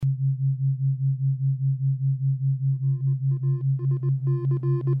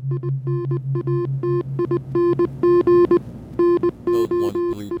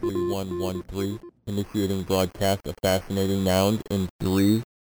initiating broadcast of Fascinating Nouns in 3,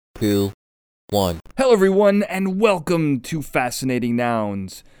 2, 1. Hello everyone, and welcome to Fascinating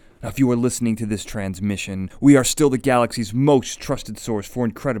Nouns. Now, if you are listening to this transmission, we are still the galaxy's most trusted source for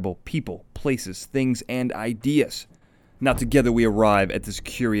incredible people, places, things, and ideas. Now together we arrive at this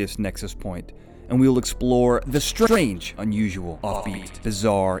curious nexus point, and we will explore the strange, unusual, offbeat,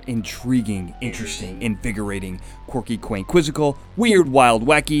 bizarre, intriguing, interesting, invigorating, quirky, quaint, quizzical, weird, wild,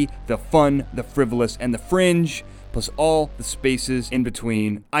 wacky, the fun, the frivolous, and the fringe, plus all the spaces in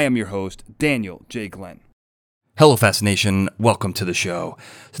between. I am your host, Daniel J. Glenn. Hello, Fascination. Welcome to the show.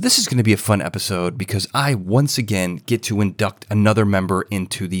 So this is going to be a fun episode because I once again get to induct another member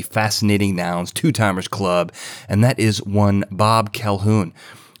into the Fascinating Nouns Two-Timers Club, and that is one Bob Calhoun.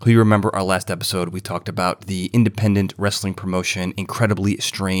 Who you remember our last episode, we talked about the independent wrestling promotion, Incredibly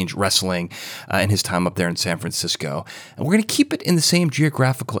Strange Wrestling, and his time up there in San Francisco. And we're going to keep it in the same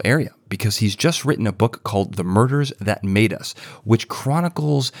geographical area because he's just written a book called The Murders That Made Us, which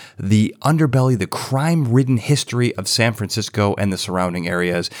chronicles the underbelly, the crime-ridden history of San Francisco and the surrounding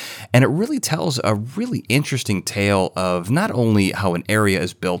areas. And it really tells a really interesting tale of not only how an area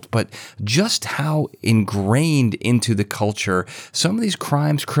is built, but just how ingrained into the culture some of these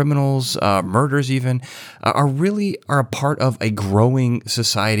crimes, criminals, murders even, are a part of a growing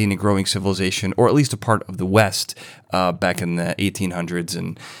society and a growing civilization, or at least a part of the West back in the 1800s.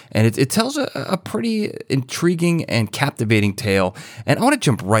 And it tells a pretty intriguing and captivating tale. And I want to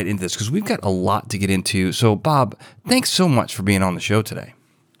jump right into this because we've got a lot to get into. So, Bob, thanks so much for being on the show today.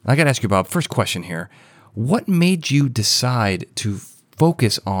 I got to ask you, Bob, first question here. What made you decide to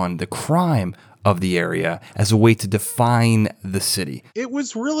focus on the crime of the area as a way to define the city? It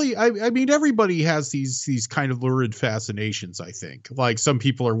was really, I mean, everybody has these kind of lurid fascinations, I think. Like, some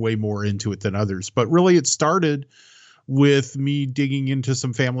people are way more into it than others, but really it started with me digging into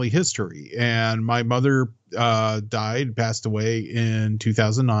some family history. And my mother passed away in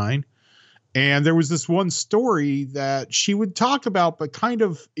 2009. And there was this one story that she would talk about, but kind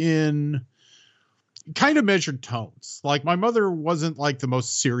of measured tones. Like, my mother wasn't like the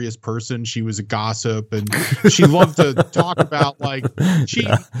most serious person. She was a gossip, and she loved to talk about, like,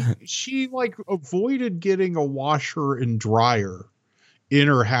 she like avoided getting a washer and dryer in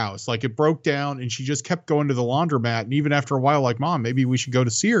her house. Like, it broke down and she just kept going to the laundromat. And even after a while, like, Mom, maybe we should go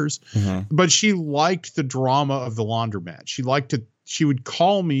to Sears. Mm-hmm. But she liked the drama of the laundromat. She would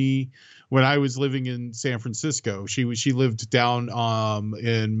call me when I was living in San Francisco. She lived down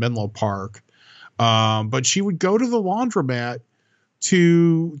in Menlo Park. But she would go to the laundromat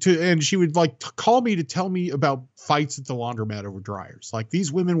and she would like call me to tell me about fights at the laundromat over dryers. Like,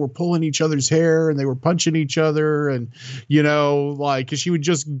 these women were pulling each other's hair and they were punching each other. And, you know, like, she would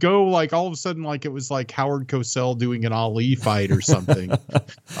just go, like, all of a sudden, like, it was like Howard Cosell doing an Ali fight or something.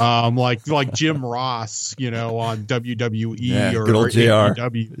 like Jim Ross, you know, on WWE or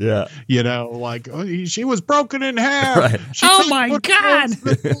AEW. Yeah. You know, like, she was broken in half. Right. Oh my God.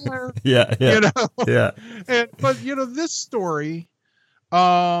 Yeah. You know? Yeah. But, you know, this story,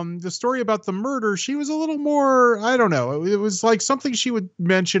 the story about the murder, she was a little more, I don't know. It was like something she would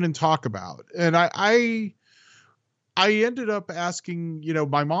mention and talk about. And I ended up asking, you know,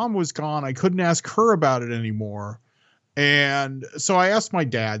 my mom was gone. I couldn't ask her about it anymore. And so I asked my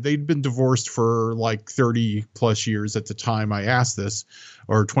dad. They'd been divorced for like 30 plus years at the time I asked this,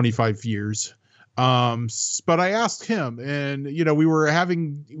 or 25 years. But I asked him, and, you know, we were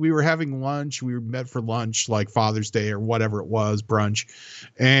having lunch. We met for lunch, like Father's Day or whatever it was, brunch.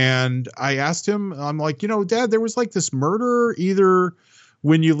 And I asked him, I'm like, you know, Dad, there was like this murder either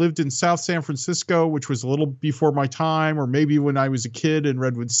when you lived in South San Francisco, which was a little before my time, or maybe when I was a kid in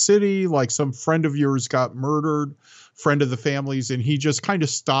Redwood City, like some friend of yours got murdered, friend of the family's. And he just kind of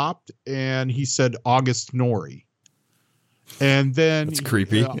stopped and he said, August Norrie. And then it's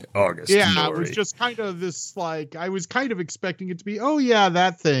creepy. August. Yeah, Norrie. It was just kind of this, like, I was kind of expecting it to be, oh yeah,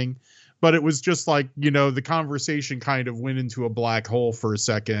 that thing. But it was just like, you know, the conversation kind of went into a black hole for a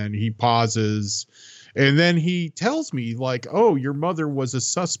second. He pauses and then he tells me, like, oh, your mother was a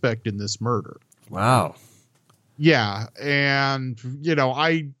suspect in this murder. Wow. Yeah. And, you know,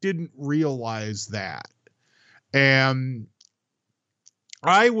 I didn't realize that. And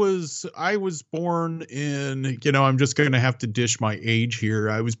I was born in, you know, I'm just going to have to dish my age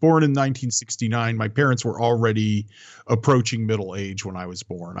here. I was born in 1969. My parents were already approaching middle age when I was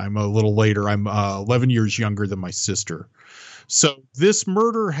born. I'm a little later. I'm 11 years younger than my sister. So this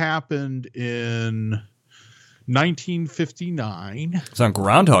murder happened in 1959. It's on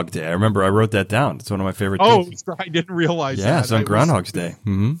Groundhog Day. I remember I wrote that down. It's one of my favorite days. Oh, I didn't realize that. Yeah, it's on Groundhog's Day.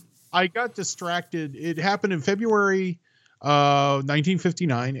 Mm-hmm. I got distracted. It happened in February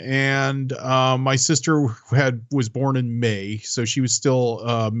 1959, and my sister was born in May, so she was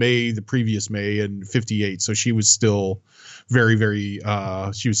still May the previous May in 58, so she was still very, very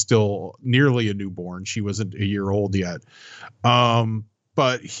she was still nearly a newborn. She wasn't a year old yet.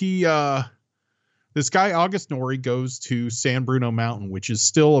 But this guy August Norrie goes to San Bruno Mountain, which is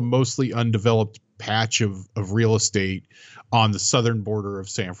still a mostly undeveloped patch of real estate on the southern border of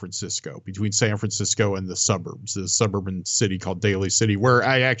San Francisco, between San Francisco and the suburbs, the suburban city called Daly City, where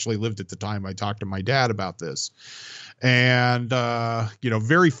I actually lived at the time I talked to my dad about this. And,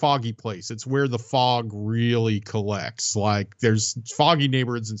 very foggy place. It's where the fog really collects. Like, there's foggy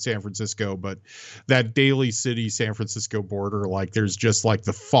neighborhoods in San Francisco, but that Daly City, San Francisco border, like, there's just like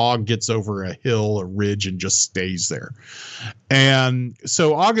the fog gets over a hill, a ridge, and just stays there. And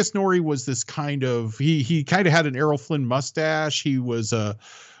so August Norrie was this kind of, he kind of had an Errol Flynn mustache. He was a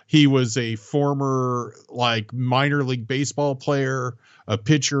former, like, minor league baseball player, a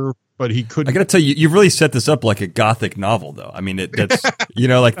pitcher, but he couldn't. I got to tell you, you've really set this up like a gothic novel, though. I mean, that's you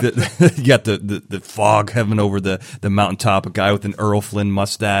got the fog heaven over the mountaintop, a guy with an Earl Flynn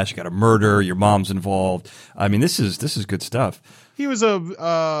mustache, you got a murder, your mom's involved. I mean, this is good stuff. He was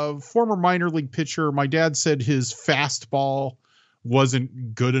a former minor league pitcher. My dad said his fastball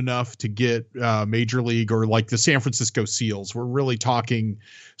wasn't good enough to get major league, or like the San Francisco Seals. We're really talking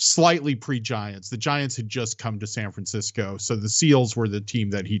slightly pre-Giants. The Giants had just come to San Francisco. So the Seals were the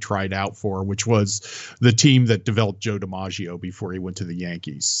team that he tried out for, which was the team that developed Joe DiMaggio before he went to the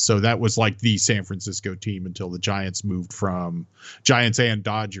Yankees. So that was like the San Francisco team until the Giants and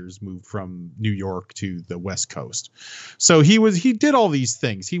Dodgers moved from New York to the West Coast. So he did all these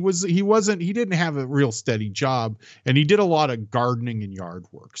things. He didn't have a real steady job, and he did a lot of gardening and yard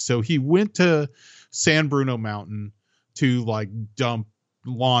work. So he went to San Bruno Mountain to like dump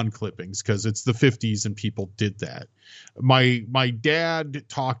lawn clippings because it's the 50s and people did that. My dad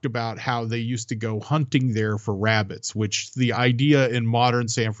talked about how they used to go hunting there for rabbits, which the idea in modern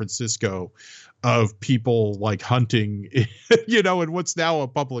San Francisco of people like hunting, in what's now a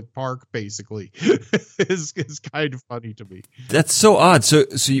public park, basically, is kind of funny to me. That's so odd. So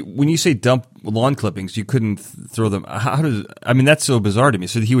when you say dump lawn clippings, you couldn't throw them. That's so bizarre to me.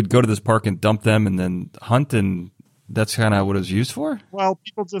 So he would go to this park and dump them and then hunt, and that's kind of what it was used for? Well,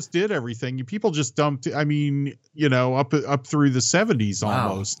 people just did everything. People just dumped, up through the 70s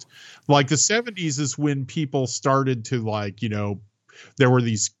almost. Wow. Like the 70s is when people started to there were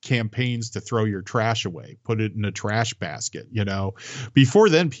these campaigns to throw your trash away, put it in a trash basket, Before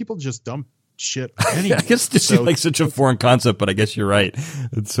then, people just dumped shit anyway. I guess this seems like such a foreign concept, but I guess you're right.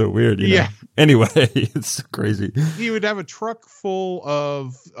 It's so weird. Yeah. Anyway, it's so crazy. He would have a truck full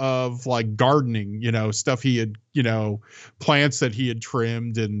of like gardening, stuff he had, plants that he had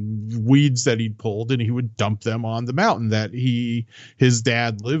trimmed and weeds that he'd pulled, and he would dump them on the mountain that his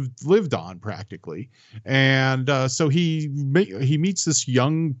dad lived on practically. And so he meets this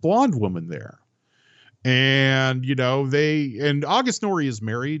young blonde woman there. And, August Norrie is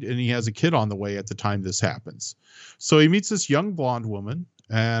married and he has a kid on the way at the time this happens. So he meets this young blonde woman,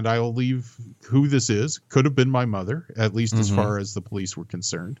 and I will leave who this is. Could have been my mother, at least as far as the police were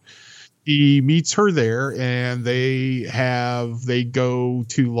concerned. He meets her there, and they go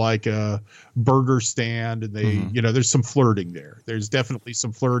to like a burger stand, and there's some flirting there. There's definitely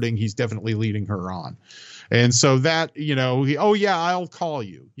some flirting. He's definitely leading her on. And so that, I'll call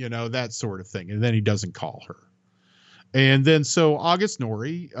you, that sort of thing. And then he doesn't call her. And then so August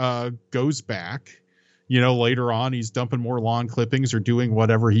Norrie goes back, later on, he's dumping more lawn clippings or doing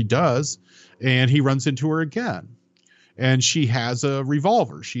whatever he does. And he runs into her again. And she has a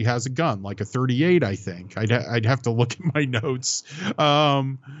revolver. She has a gun, like a 38, I think. I'd have to look at my notes.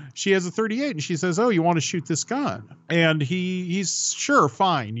 She has a 38, and she says, "Oh, you want to shoot this gun?" And he's sure,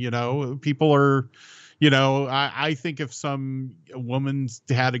 fine. People are... I think if some woman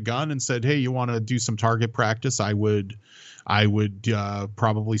had a gun and said, "Hey, you want to do some target practice?" I would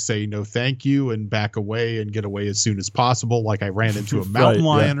probably say no, thank you, and back away and get away as soon as possible. Like I ran into a mountain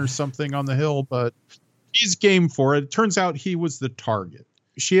lion or something on the hill, but he's game for it. It turns out he was the target.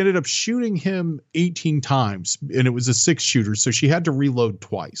 She ended up shooting him 18 times, and it was a 6-shooter, so she had to reload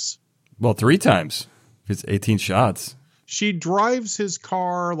twice. Well, 3 times. It's 18 shots. She drives his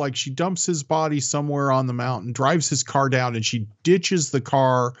car, like she dumps his body somewhere on the mountain, drives his car down, and she ditches the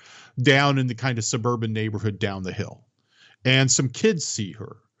car down in the kind of suburban neighborhood down the hill. And some kids see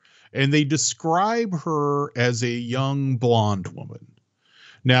her, and they describe her as a young blonde woman.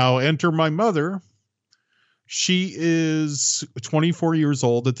 Now, enter my mother. She is 24 years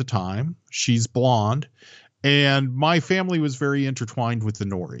old at the time. She's blonde, and my family was very intertwined with the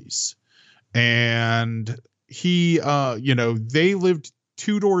Norries. And they lived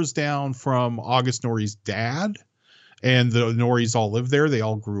 2 doors down from August Norrie's dad, and the Norries all lived there. They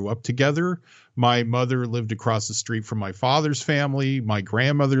all grew up together. My mother lived across the street from my father's family. My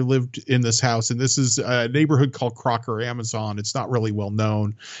grandmother lived in this house, and this is a neighborhood called Crocker Amazon. It's not really well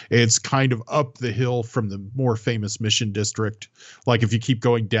known. It's kind of up the hill from the more famous Mission District. Like if you keep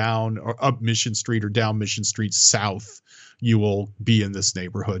going down or up Mission Street or down Mission Street south, you will be in this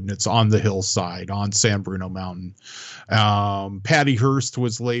neighborhood, and it's on the hillside on San Bruno Mountain. Patty Hearst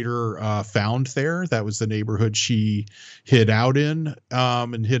was later found there. That was the neighborhood she hid out in,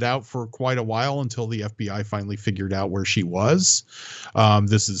 and hid out for quite a while until the FBI finally figured out where she was.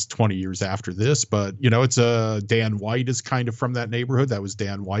 This is 20 years after this, but it's Dan White is kind of from that neighborhood. That was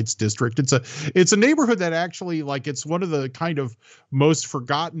Dan White's district. It's a neighborhood that actually, like, it's one of the kind of most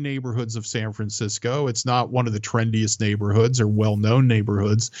forgotten neighborhoods of San Francisco. It's not one of the trendiest neighborhoods or well-known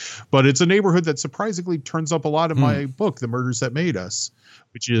neighborhoods, but it's a neighborhood that surprisingly turns up a lot in my book, The Murders That Made Us,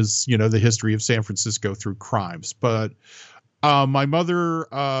 which is, the history of San Francisco through crimes. But my mother,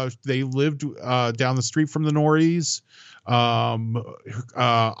 they lived down the street from the Norries.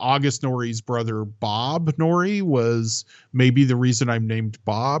 August Norrie's brother, Bob Norrie, was maybe the reason I'm named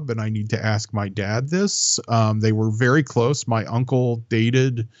Bob, and I need to ask my dad this. They were very close. My uncle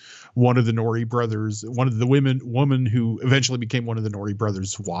dated one of the Norrie brothers, one of the woman who eventually became one of the Norrie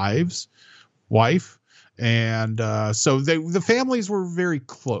brothers' wife. And so the families were very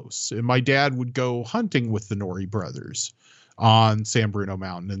close, and my dad would go hunting with the Norrie brothers on San Bruno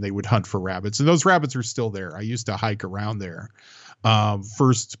Mountain, and they would hunt for rabbits, and those rabbits are still there. I used to hike around there,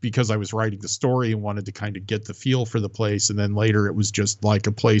 first because I was writing the story and wanted to kind of get the feel for the place, and then later it was just like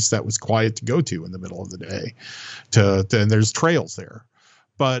a place that was quiet to go to in the middle of the day. And there's trails there.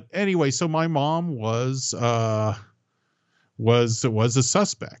 But anyway, so my mom was a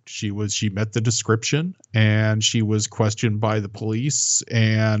suspect. She met the description, and she was questioned by the police,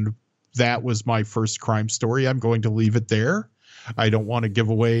 and that was my first crime story. I'm going to leave it there. I don't want to give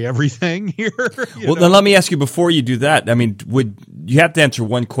away everything here. Then let me ask you before you do that. I mean, would you have to answer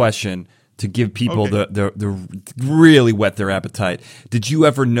one question to give people the really whet their appetite? Did you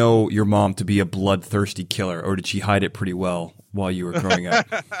ever know your mom to be a bloodthirsty killer, or did she hide it pretty well while you were growing up?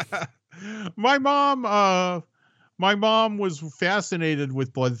 My mom was fascinated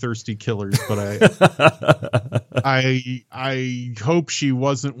with bloodthirsty killers, but I hope she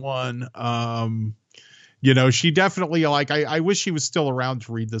wasn't one. She definitely, I wish she was still around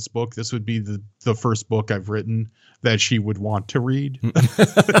to read this book. This would be the first book I've written that she would want to read.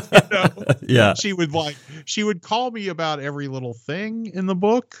 Yeah. She would call me about every little thing in the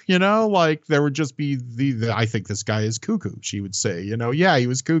book, like there would just be I think this guy is cuckoo. She would say, yeah, he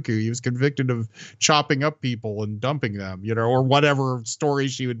was cuckoo. He was convicted of chopping up people and dumping them, or whatever story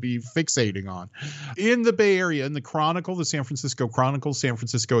she would be fixating on. In the Bay Area, in the Chronicle, the San Francisco Chronicle, San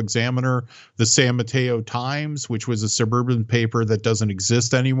Francisco Examiner, the San Mateo Times, which was a suburban paper that doesn't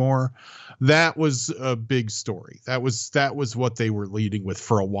exist anymore. That was a big story. That was what they were leading with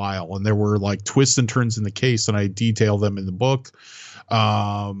for a while. And there were like twists and turns in the case, and I detail them in the book.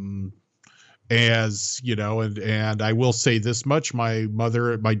 And I will say this much.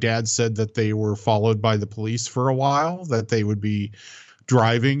 My dad said that they were followed by the police for a while, that they would be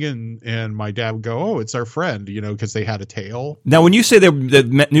driving and my dad would go, "Oh, it's our friend," because they had a tail. Now, when you say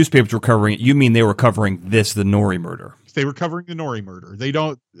the newspapers were covering it, you mean they were covering the Norrie murder? They were covering the Norrie murder. They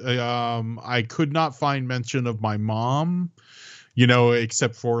don't, I could not find mention of my mom,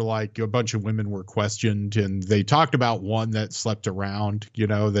 except for like a bunch of women were questioned, and they talked about one that slept around,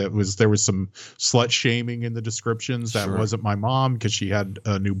 there was some slut shaming in the descriptions. That wasn't my mom because she had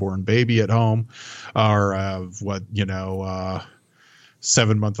a newborn baby at home, or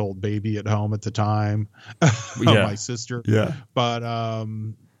 7-month-old baby at home at the time. My sister. Yeah. But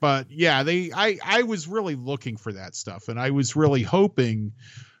yeah, I was really looking for that stuff, and I was really hoping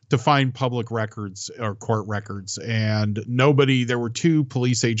to find public records or court records, and there were 2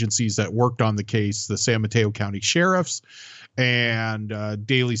 police agencies that worked on the case, the San Mateo County Sheriffs and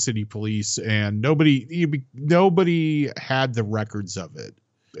Daly City Police, and nobody had the records of it.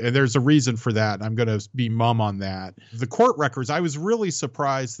 And there's a reason for that. I'm going to be mum on that. The court records, I was really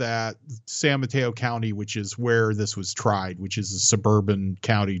surprised that San Mateo County, which is where this was tried, which is a suburban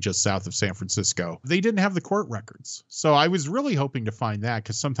county just south of San Francisco, they didn't have the court records. So I was really hoping to find that,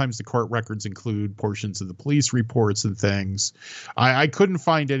 because sometimes the court records include portions of the police reports and things. I couldn't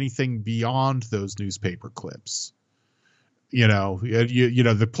find anything beyond those newspaper clips.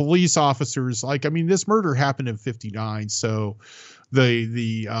 The police officers, like, I mean, this murder happened in 59. So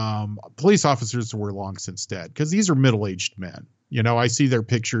the police officers were long since dead, because these are middle-aged men. I see their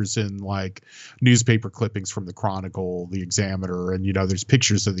pictures in like newspaper clippings from the Chronicle, the Examiner, and there's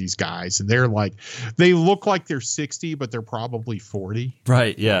pictures of these guys, and they look like they're 60, but they're probably 40.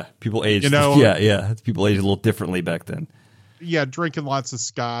 Right. Yeah. People age. Yeah. People age a little differently back then. Yeah, drinking lots of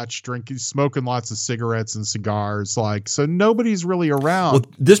scotch, smoking lots of cigarettes and cigars. Like, so nobody's really around. Well,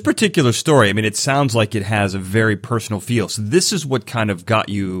 this particular story, I mean, it sounds like it has a very personal feel. So this is what kind of got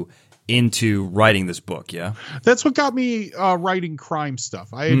you into writing this book, yeah? That's what got me writing crime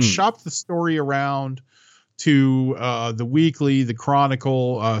stuff. I had shopped the story around to the Weekly, the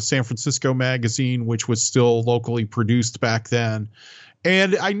Chronicle, San Francisco Magazine, which was still locally produced back then.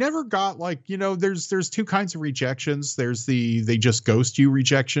 And I never got there's two kinds of rejections. There's they just ghost you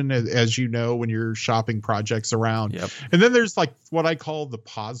rejection, as you know, when you're shopping projects around. Yep. And then there's like what I call the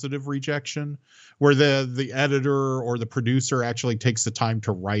positive rejection, where the editor or the producer actually takes the time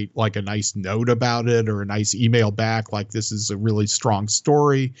to write like a nice note about it, or a nice email back, like, this is a really strong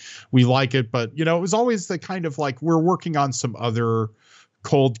story, we like it. But, it was always the kind of like, we're working on some other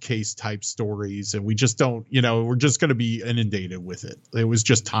cold case type stories, and we just don't, we're just going to be inundated with it. It was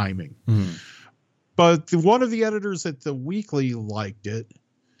just timing. But one of the editors at the Weekly liked it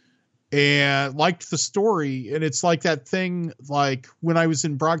and liked the story. And it's like that thing, like when I was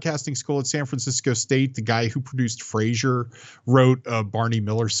in broadcasting school at San Francisco State, the guy who produced Frasier wrote a Barney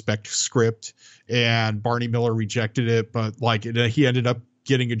Miller spec script, and Barney Miller rejected it, but he ended up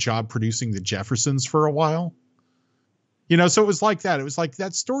getting a job producing The Jeffersons for a while. So it was like that. It was like,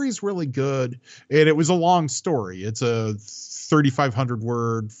 that story is really good. And it was a long story. It's a 3,500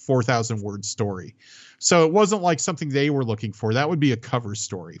 word, 4,000 word story. So it wasn't like something they were looking for. That would be a cover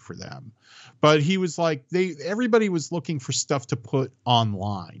story for them. But he was like, everybody was looking for stuff to put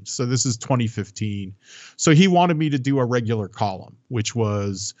online. So this is 2015. So he wanted me to do a regular column, which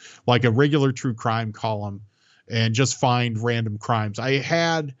was like a regular true crime column, and just find random crimes.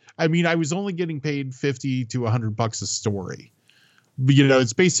 I was only getting paid $50 to $100 a story. But,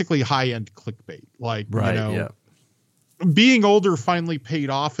 it's basically high-end clickbait. Like, right, yeah. Being older finally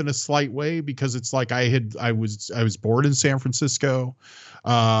paid off in a slight way, because it's like I was born in San Francisco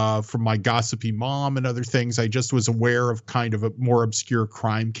from my gossipy mom and other things. I just was aware of kind of a more obscure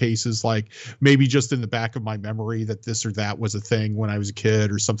crime cases, like maybe just in the back of my memory that this or that was a thing when I was a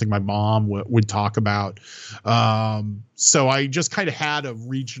kid, or something my mom would talk about. So I just kind of had a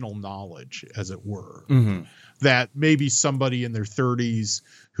regional knowledge, as it were. Mm-hmm. That maybe somebody in their 30s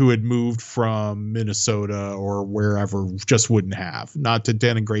who had moved from Minnesota or wherever just wouldn't have. Not to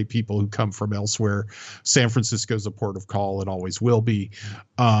denigrate people who come from elsewhere. San Francisco's a port of call and always will be.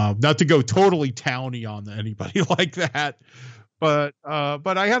 Not to go totally towny on anybody like that. But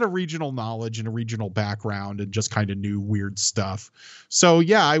I had a regional knowledge and a regional background, and just kind of knew weird stuff. So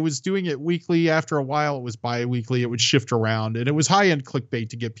yeah, I was doing it weekly. After a while, it was bi-weekly. It would shift around, and it was high-end clickbait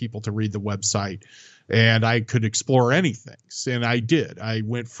to get people to read the website. And I could explore anything. And I did. I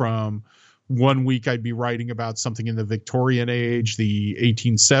went from one week I'd be writing about something in the Victorian age, the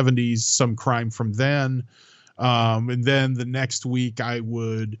 1870s, some crime from then. And then the next week I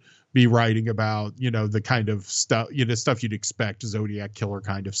would be writing about, the kind of stuff, stuff you'd expect, Zodiac killer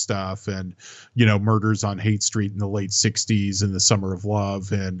kind of stuff, and, murders on Haight Street in the late 60s and the Summer of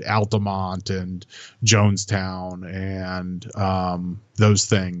Love, and Altamont and Jonestown, and those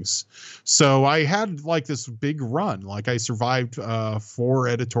things. So I had like this big run. Like, I survived 4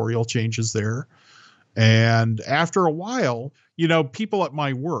 editorial changes there. And after a while, people at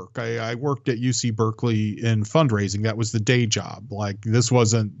my work, I worked at UC Berkeley in fundraising. That was the day job. Like,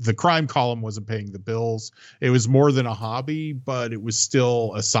 the crime column wasn't paying the bills. It was more than a hobby, but it was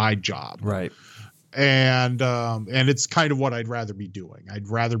still a side job. Right. And it's kind of what I'd rather be doing. I'd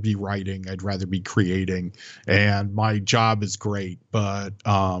rather be writing. I'd rather be creating. And my job is great. But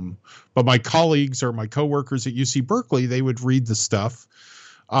my colleagues or my coworkers at UC Berkeley, they would read the stuff.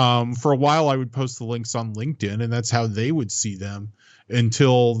 For a while, I would post the links on LinkedIn, and that's how they would see them,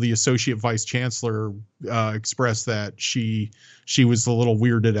 until the associate vice chancellor expressed that she was a little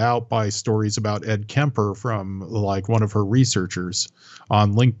weirded out by stories about Ed Kemper from like one of her researchers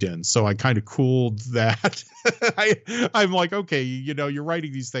on LinkedIn. So I kind of cooled that. I'm like, okay, you're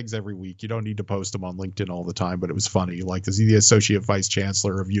writing these things every week. You don't need to post them on LinkedIn all the time. But it was funny. Like, the associate vice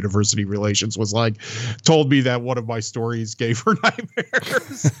chancellor of university relations was like, told me that one of my stories gave her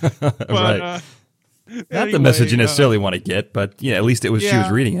nightmares. But, right. Not the message you necessarily want to get, but at least she was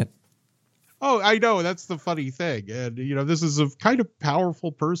reading it. Oh, I know. That's the funny thing. And, this is a kind of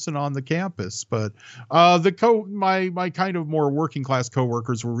powerful person on the campus, but my kind of more working class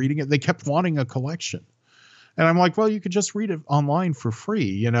coworkers were reading it. They kept wanting a collection. And I'm like, well, you could just read it online for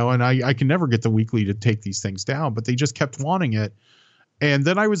free, and I can never get the weekly to take these things down, but they just kept wanting it. And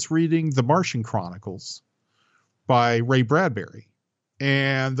then I was reading The Martian Chronicles by Ray Bradbury.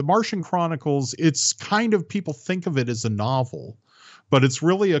 And The Martian Chronicles, it's kind of, people think of it as a novel, but it's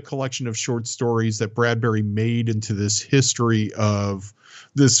really a collection of short stories that Bradbury made into this history of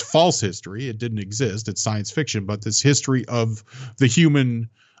this false history. It didn't exist. It's science fiction, but this history of the human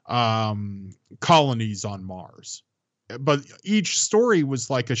colonies on Mars. But each story was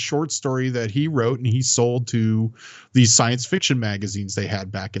like a short story that he wrote and he sold to these science fiction magazines they had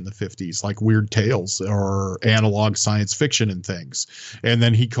back in the 50s, like Weird Tales or Analog Science Fiction and things. And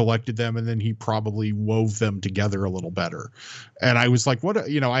then he collected them and then he probably wove them together a little better. And I was like,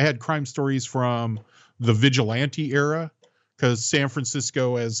 I had crime stories from the vigilante era, because San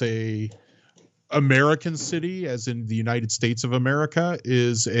Francisco as a American city, as in the United States of America,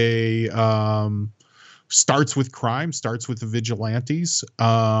 is starts with crime, starts with the vigilantes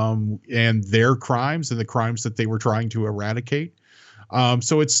and their crimes and the crimes that they were trying to eradicate.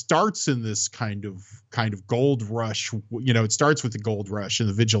 So it starts in this kind of gold rush. It starts with the gold rush and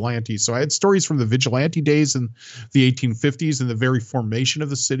the vigilantes. So I had stories from the vigilante days in the 1850s and the very formation of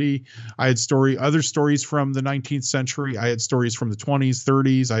the city. I had other stories from the 19th century. I had stories from the 20s,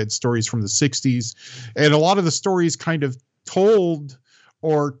 30s. I had stories from the 60s. And a lot of the stories kind of told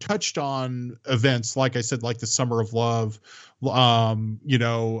or touched on events, like I said, like the Summer of Love, Mayor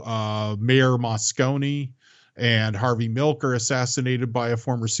Moscone and Harvey Milk are assassinated by a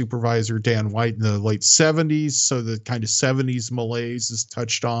former supervisor, Dan White, in the late 70s. So the kind of 70s malaise is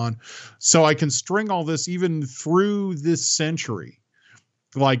touched on. So I can string all this even through this century.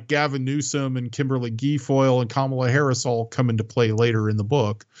 Like Gavin Newsom and Kimberly Guilfoyle and Kamala Harris all come into play later in the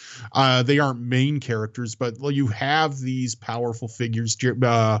book. They aren't main characters, but you have these powerful figures.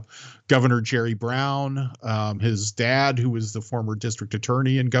 Governor Jerry Brown, his dad, who was the former district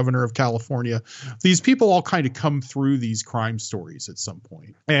attorney and governor of California. These people all kind of come through these crime stories at some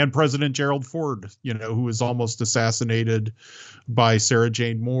point. And President Gerald Ford, who was almost assassinated by Sarah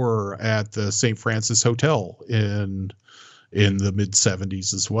Jane Moore at the St. Francis Hotel in the mid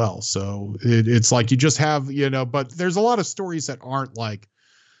 70s as well. So it's like you just have, but there's a lot of stories that aren't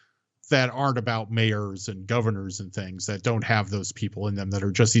about mayors and governors and things that don't have those people in them, that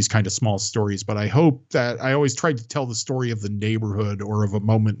are just these kind of small stories. But I hope that I always tried to tell the story of the neighborhood or of a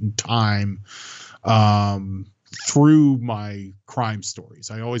moment in time through my crime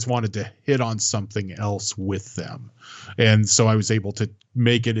stories. I always wanted to hit on something else with them. And so I was able to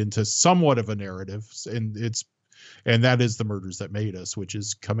make it into somewhat of a narrative, and that is The Murders That Made Us, which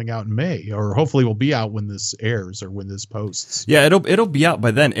is coming out in May, or hopefully will be out when this airs or when this posts. Yeah, it'll be out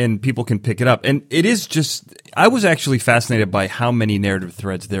by then, and people can pick it up. And it is just, I was actually fascinated by how many narrative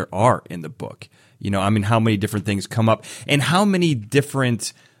threads there are in the book. How many different things come up, and how many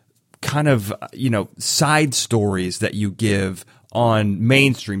different kind of, side stories that you give on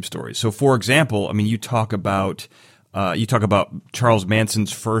mainstream stories. So, for example, you talk about Charles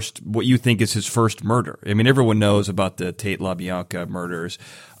Manson's what you think is his first murder. Everyone knows about the Tate LaBianca murders,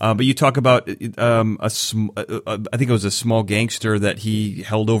 but you talk about I think it was a small gangster that he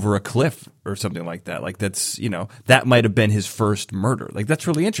held over a cliff or something like that. Like that's, that might have been his first murder. Like that's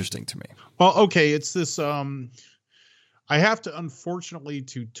really interesting to me. Well, okay, it's this. I have to, unfortunately,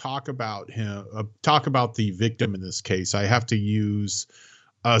 to talk about the victim in this case, I have to use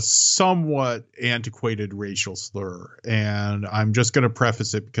a somewhat antiquated racial slur. And I'm just going to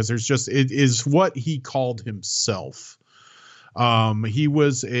preface it because it is what he called himself. He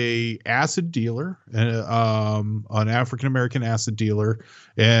was an acid dealer, an African-American acid dealer,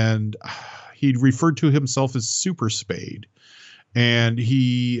 and he referred to himself as Super Spade. And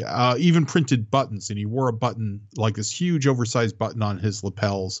he even printed buttons, and he wore a button, like this huge oversized button on his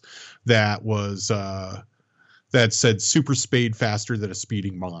lapels that was that said Super Spade faster than a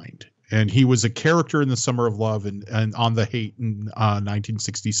speeding mind. And he was a character in The Summer of Love and On the Hate in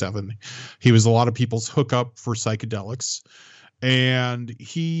 1967. He was a lot of people's hookup for psychedelics. And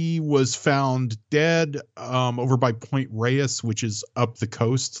he was found dead over by Point Reyes, which is up the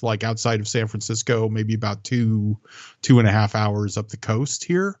coast, like outside of San Francisco, maybe about 2.5 hours up the coast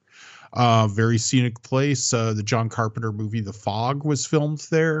here. Very scenic place. The John Carpenter movie The Fog was filmed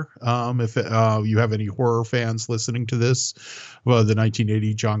there. If you have any horror fans listening to this, the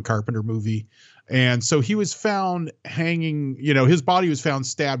 1980 John Carpenter movie. And so he was found hanging, his body was found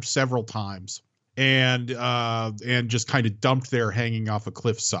stabbed several times. and just kind of dumped there hanging off a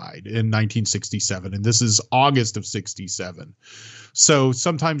cliffside in 1967. And this is August of 67. So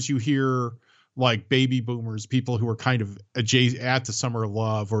sometimes you hear like baby boomers, people who are kind of adjacent at the Summer of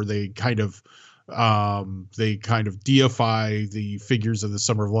Love, or they kind of deify the figures of the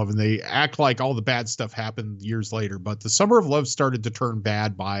Summer of Love, and they act like all the bad stuff happened years later. But the Summer of Love started to turn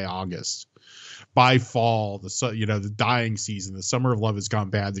bad by August. By fall, the dying season, the Summer of Love has gone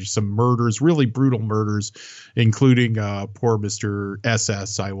bad. There's some murders, really brutal murders, including poor Mr.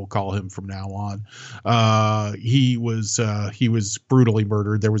 SS, I will call him from now on. He was brutally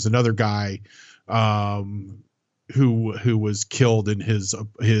murdered. There was another guy who was killed in his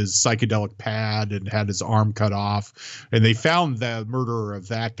psychedelic pad and had his arm cut off, and they found the murderer of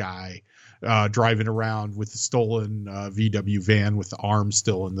that guy driving around with the stolen VW van with the arm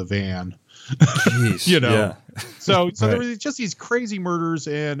still in the van. Jeez, Yeah. So Right. there was just these crazy murders,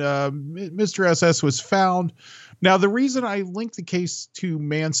 and Mr. SS was found. Now, the reason I linked the case to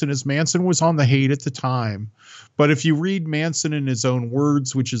Manson is Manson was on the hate at the time. But if you read Manson in his own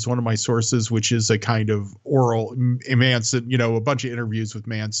words, which is one of my sources, which is a kind of oral Manson, a bunch of interviews with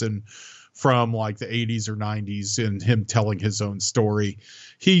Manson from like the 80s or 90s, and him telling his own story,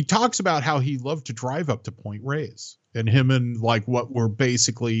 he talks about how he loved to drive up to Point Reyes, and him and like what were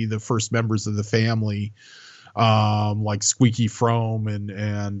basically the first members of the family, like Squeaky Fromme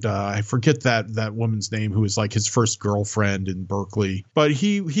and I forget that woman's name, who was like his first girlfriend in Berkeley. But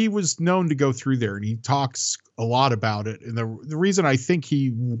he was known to go through there, and he talks a lot about it. And the reason I think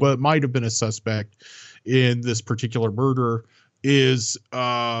he might have been a suspect in this particular murder is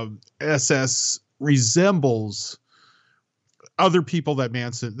SS resembles other people that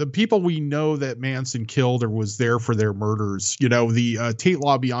the people we know that Manson killed or was there for their murders. The Tate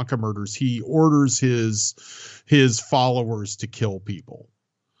LaBianca murders, he orders his followers to kill people.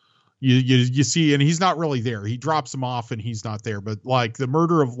 You see, and he's not really there. He drops them off and he's not there. But like the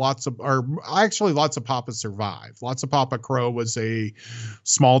murder of Lots of Papa survived. Lots of Papa Crow was a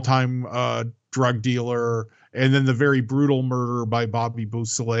small time drug dealer. And then the very brutal murder by Bobby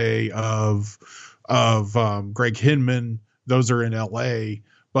Beausoleil of Greg Hinman. Those are in L.A.,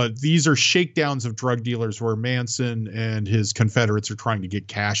 but these are shakedowns of drug dealers where Manson and his Confederates are trying to get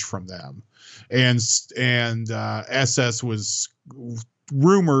cash from them. And SS was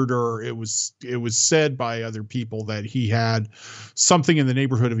rumored, or it was said by other people, that he had something in the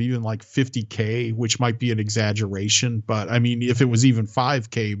neighborhood of even like 50K, which might be an exaggeration. But I mean, if it was even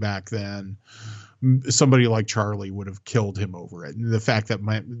 5K back then, somebody like Charlie would have killed him over it. And the fact that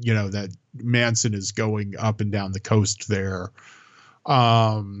that Manson is going up and down the coast there,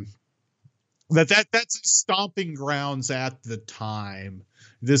 that's stomping grounds at the time.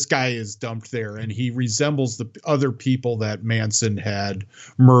 This guy is dumped there, and he resembles the other people that Manson had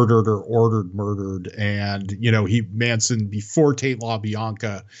murdered or ordered murdered. And Manson, before Tate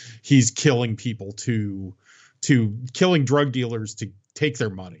LaBianca, he's killing people to killing drug dealers to take their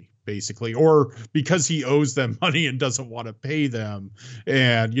money, basically, or because he owes them money and doesn't want to pay them.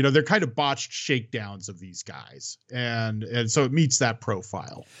 And they're kind of botched shakedowns of these guys, and so it meets that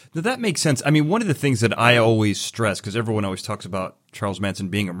profile. Now, that makes sense. I mean, one of the things that I always stress, because everyone always talks about Charles Manson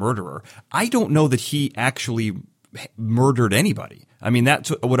being a murderer, I don't know that he actually murdered anybody. I mean, that's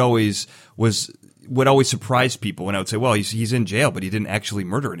what always surprise people when I would say, well, he's in jail, but he didn't actually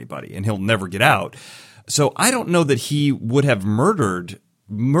murder anybody, and he'll never get out. So I don't know that he would have murdered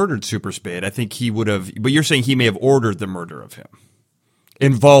Super Spade. I think he would have, but you're saying he may have ordered the murder of him,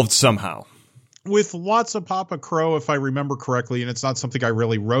 involved somehow. With Lots of Papa Crow, if I remember correctly, and it's not something I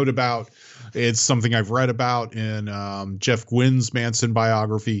really wrote about, it's something I've read about in Jeff Gwynn's Manson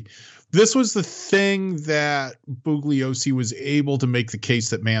biography. This was the thing that Bugliosi was able to make the case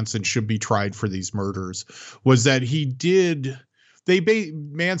that Manson should be tried for these murders, was that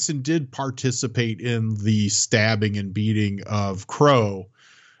Manson did participate in the stabbing and beating of Crow,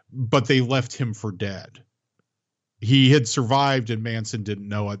 but they left him for dead. He had survived and Manson didn't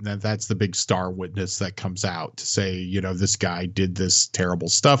know it. And that's the big star witness that comes out to say, this guy did this terrible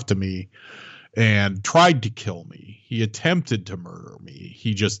stuff to me and tried to kill me. He attempted to murder me.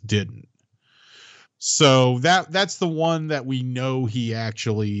 He just didn't. So that's the one that we know he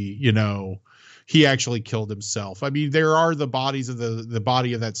actually killed himself. I mean, there are the bodies of the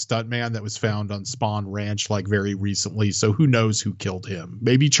body of that stuntman that was found on Spawn Ranch like very recently. So who knows who killed him?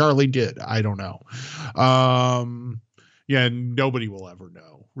 Maybe Charlie did. I don't know. Nobody will ever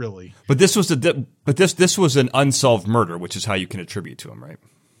know, really. But this was this was an unsolved murder, which is how you can attribute to him, right?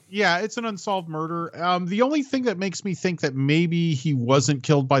 Yeah, it's an unsolved murder. The only thing that makes me think that maybe he wasn't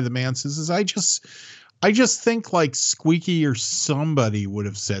killed by the Mansons is I just think like Squeaky or somebody would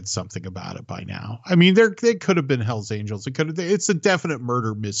have said something about it by now. I mean, they could have been Hell's Angels. It's a definite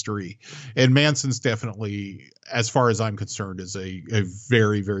murder mystery, and Manson's definitely, as far as I'm concerned, is a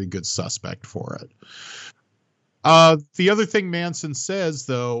very, very good suspect for it. The other thing Manson says,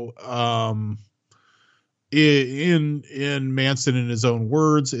 though, in Manson, in his own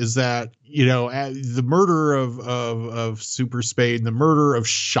words, is that, you know, the murder of Super Spade, the murder of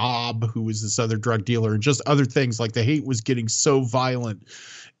Schaub, who was this other drug dealer, and just other things, like the hate was getting so violent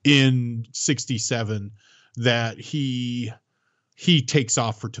in 1967 that he takes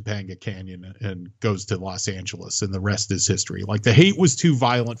off for Topanga Canyon and goes to Los Angeles, and the rest is history. Like, the hate was too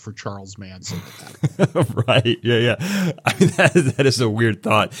violent for Charles Manson. Right. Yeah. I mean, that is a weird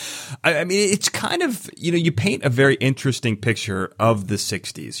thought. I mean, it's kind of, you know, you paint a very interesting picture of the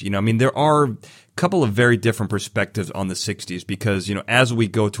 60s. You know, I mean, there are a couple of very different perspectives on the 60s because, you know, as we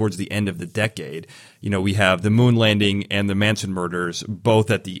go towards the end of the decade, you know, we have the moon landing and the Manson murders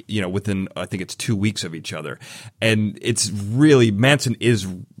both at the, you know, within, I think it's 2 weeks of each other. And it's really, Manson is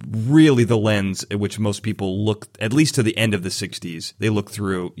really the lens at which most people look, at least to the end of the 60s. They look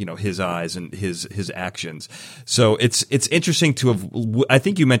through, you know, his eyes and his actions. So it's interesting to have, I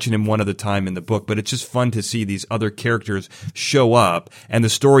think you mentioned him one other time in the book, but it's just fun to see these other characters show up, and the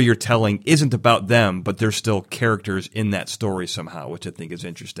story you're telling isn't about them, but they're still characters in that story somehow, which I think is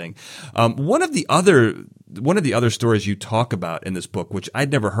interesting. One of the other stories you talk about in this book, which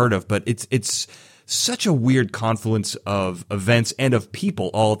I'd never heard of, but it's such a weird confluence of events and of people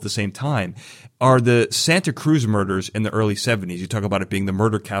all at the same time, are the Santa Cruz murders in the early 70s. You talk about it being the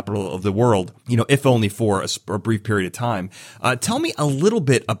murder capital of the world, you know, if only for a brief period of time. Tell me a little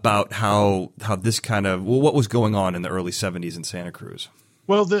bit about how this kind of, well, what was going on in the early 70s in Santa Cruz.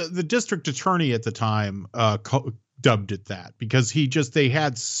 Well, the district attorney at the time dubbed it that because they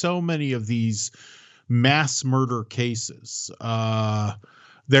had so many of these mass murder cases.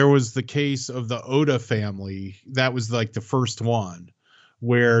 There was the case of the Oda family. That was like the first one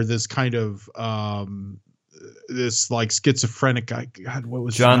where this kind of this like schizophrenic guy, God, what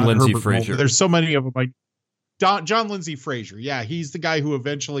was John Lindsay Frazier? There's so many of them. John Lindsay Frazier. Yeah, he's the guy who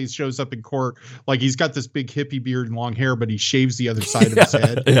eventually shows up in court. Like, he's got this big hippie beard and long hair, but he shaves the other side of his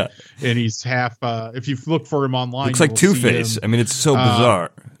head. Yeah. And he's half, if you look for him online, looks like Two-Face. I mean, it's so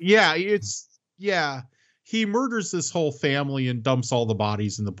bizarre. Yeah. He murders this whole family and dumps all the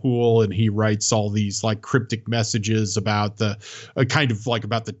bodies in the pool. And he writes all these like cryptic messages about the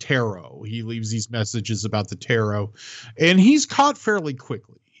about the tarot. He leaves these messages about the tarot, and he's caught fairly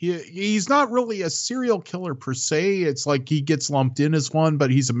quickly. He's not really a serial killer per se. It's like he gets lumped in as one,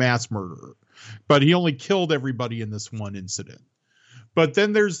 but he's a mass murderer. But he only killed everybody in this one incident. But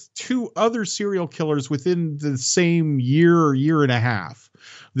then there's two other serial killers within the same year or year and a half.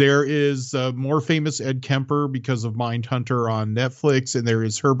 There is more famous Ed Kemper because of Mindhunter on Netflix, and there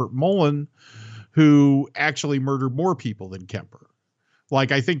is Herbert Mullen, who actually murdered more people than Kemper.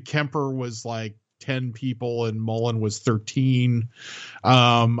 Like, I think Kemper was like 10 people and Mullen was 13.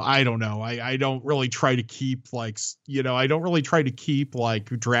 I don't know. I don't really try to keep like, you know, I don't really try to keep like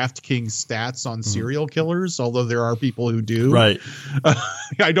DraftKings stats on serial killers, although there are people who do. Right.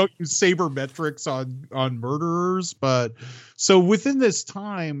 I don't use sabermetrics on murderers, but so within this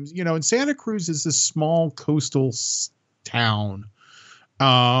time, you know, and Santa Cruz is this small coastal town,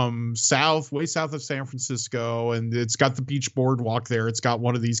 way south of San Francisco, and it's got the beach boardwalk there. It's got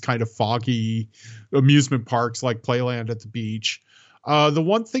one of these kind of foggy amusement parks like Playland at the beach. The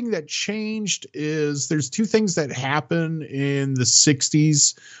one thing that changed is there's two things that happen in the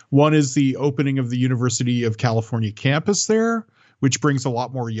 60s. One is the opening of the University of California campus there, which brings a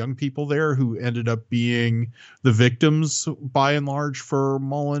lot more young people there who ended up being the victims by and large for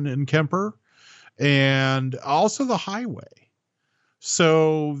Mullen and Kemper, and also the highway.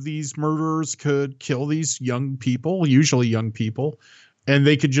 So these murderers could kill these young people, usually young people, and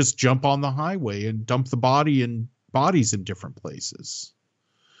they could just jump on the highway and dump the bodies in different places.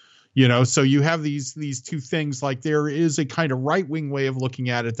 You know, so you have these two things. Like, there is a kind of right-wing way of looking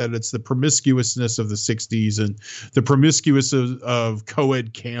at it, that it's the promiscuousness of the 60s and the promiscuousness of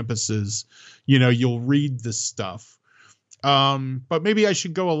co-ed campuses. You know, you'll read this stuff. But maybe I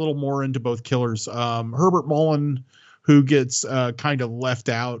should go a little more into both killers. Herbert Mullen, who gets kind of left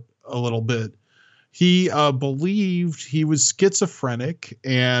out a little bit. He believed he was schizophrenic,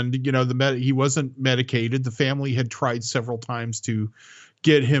 and, you know, he wasn't medicated. The family had tried several times to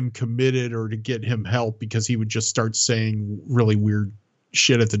get him committed or to get him help because he would just start saying really weird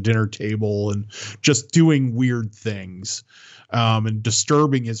shit at the dinner table and just doing weird things, and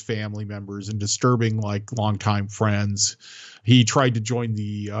disturbing his family members and disturbing like longtime friends. He tried to join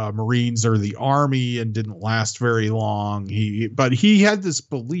the Marines or the Army and didn't last very long. But he had this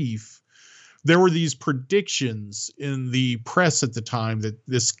belief. There were these predictions in the press at the time that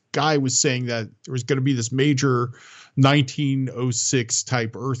this guy was saying that there was going to be this major 1906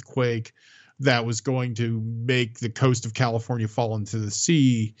 type earthquake that was going to make the coast of California fall into the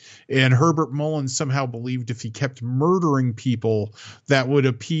sea. And Herbert Mullins somehow believed if he kept murdering people, that would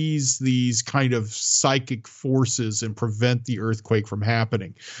appease these kind of psychic forces and prevent the earthquake from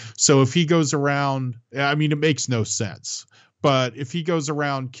happening. So if he goes around, I mean, it makes no sense, but if he goes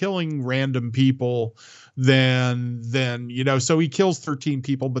around killing random people, then, so he kills 13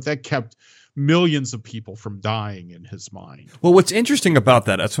 people, but that kept millions of people from dying in his mind. Well, what's interesting about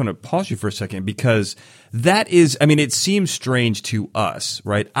that, I just want to pause you for a second, because that is, I mean, it seems strange to us,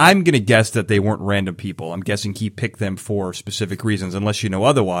 right? I'm going to guess that they weren't random people. I'm guessing he picked them for specific reasons, unless you know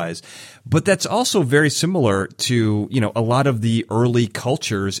otherwise. But that's also very similar to, a lot of the early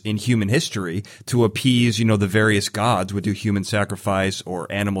cultures in human history to appease, the various gods would do human sacrifice or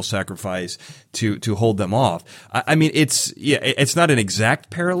animal sacrifice to hold them off. I mean, it's not an exact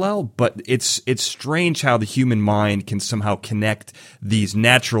parallel, but it's strange how the human mind can somehow connect these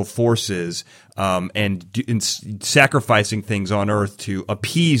natural forces and sacrificing things on Earth to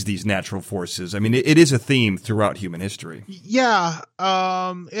appease these natural forces. I mean, it is a theme throughout human history. Yeah,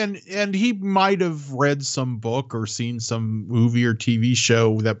 and he might have read some book or seen some movie or TV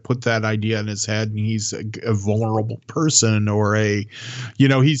show that put that idea in his head, and he's a vulnerable person, or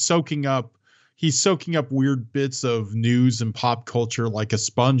he's soaking up weird bits of news and pop culture like a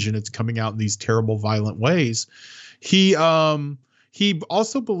sponge, and it's coming out in these terrible, violent ways. He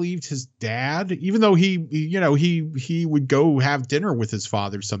also believed his dad, even though he would go have dinner with his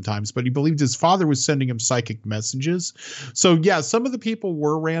father sometimes, but he believed his father was sending him psychic messages. So yeah, some of the people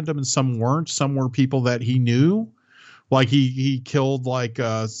were random and some weren't. Some were people that he knew. Like he killed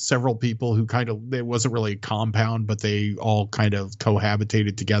several people who it wasn't really a compound, but they all kind of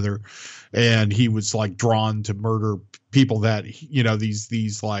cohabitated together. And he was like drawn to murder people that,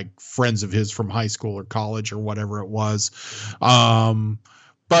 these like friends of his from high school or college or whatever it was.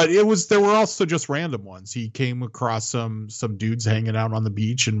 But there were also just random ones. He came across some dudes hanging out on the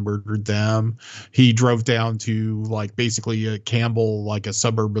beach and murdered them. He drove down to basically Campbell, like a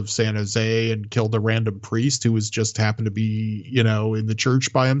suburb of San Jose, and killed a random priest who was just happened to be, in the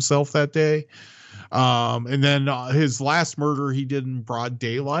church by himself that day. And then his last murder he did in broad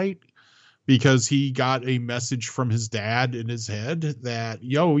daylight, because he got a message from his dad in his head that,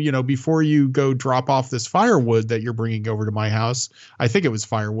 before you go drop off this firewood that you're bringing over to my house, I think it was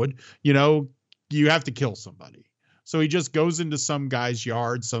firewood, you have to kill somebody. So he just goes into some guy's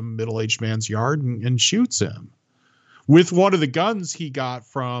yard, some middle-aged man's yard, and shoots him with one of the guns he got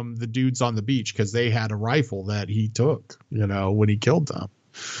from the dudes on the beach, because they had a rifle that he took, when he killed them.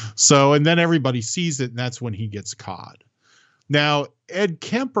 So, and then everybody sees it, and that's when he gets caught. Now, Ed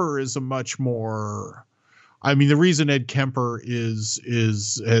Kemper is a much more, the reason Ed Kemper has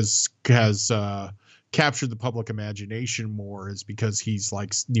captured the public imagination more is because he's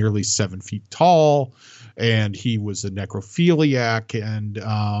nearly 7 feet tall, and he was a necrophiliac. And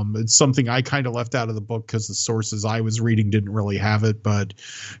it's something I kind of left out of the book because the sources I was reading didn't really have it, but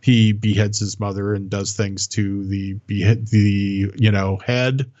he beheads his mother and does things to the head.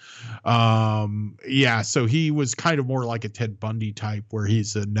 So he was kind of more like a Ted Bundy type, where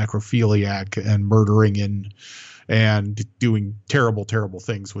he's a necrophiliac and murdering and doing terrible, terrible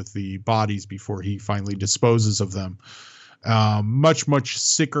things with the bodies before he finally disposes of them. Much, much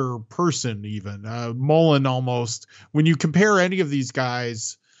sicker person even. Mullen almost, when you compare any of these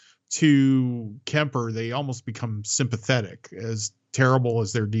guys to Kemper, they almost become sympathetic. As terrible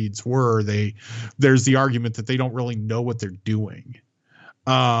as their deeds were, there's the argument that they don't really know what they're doing.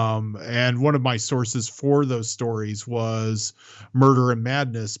 And one of my sources for those stories was Murder and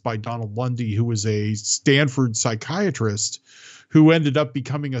Madness by Donald Lundy, who was a Stanford psychiatrist who ended up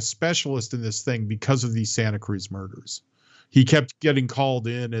becoming a specialist in this thing because of these Santa Cruz murders. He kept getting called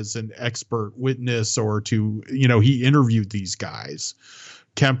in as an expert witness, or to, he interviewed these guys,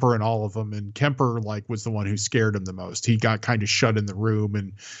 Kemper and all of them. And Kemper was the one who scared him the most. He got kind of shut in the room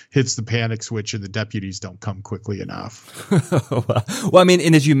and hits the panic switch, and the deputies don't come quickly enough. Well,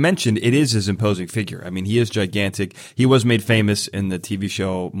 and as you mentioned, it is his imposing figure. He is gigantic. He was made famous in the TV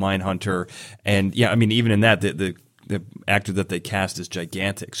show Mindhunter. And even in that, the actor that they cast is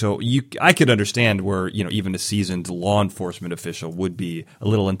gigantic. So I could understand where, even a seasoned law enforcement official would be a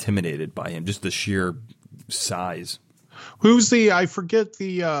little intimidated by him, just the sheer size. I forget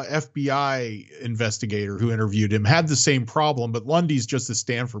the FBI investigator who interviewed him had the same problem, but Lundy's just a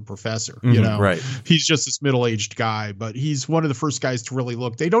Stanford professor, right. He's just this middle-aged guy, but he's one of the first guys to really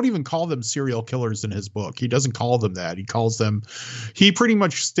look. They don't even call them serial killers in his book. He doesn't call them that. He pretty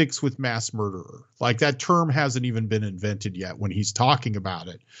much sticks with mass murderer. Like that term hasn't even been invented yet when he's talking about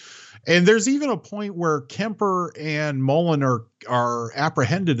it. And there's even a point where Kemper and Mullen are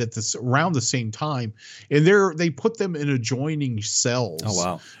apprehended around the same time, and they put them in adjoining cells. Oh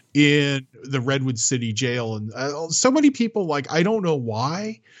wow! In the Redwood City jail, and so many people, like, I don't know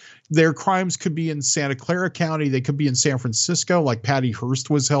why. Their crimes could be in Santa Clara County. They could be in San Francisco. Like Patty Hearst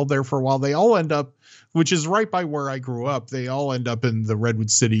was held there for a while. They all end up, which is right by where I grew up. They all end up in the Redwood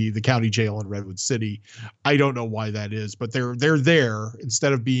City, the county jail in Redwood City. I don't know why that is, but they're there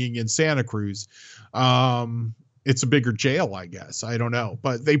instead of being in Santa Cruz. It's a bigger jail, I guess. I don't know,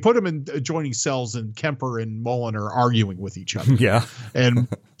 but they put them in adjoining cells, and Kemper and Mullen are arguing with each other. Yeah. And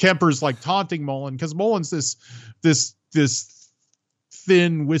Kemper's like taunting Mullen because Mullen's this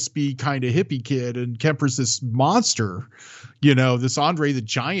thin, wispy kind of hippie kid, and Kemper's this monster, this Andre the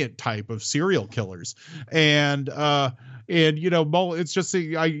Giant type of serial killers. And Mullen, it's just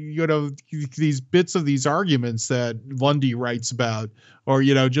these bits of these arguments that Lundy writes about, or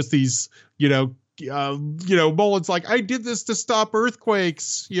just these Mullen's like, I did this to stop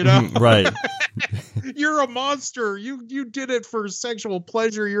earthquakes, right. You're a monster. You did it for sexual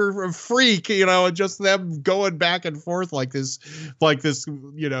pleasure. You're a freak, and just them going back and forth like this,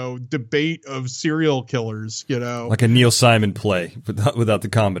 debate of serial killers, like a Neil Simon play without the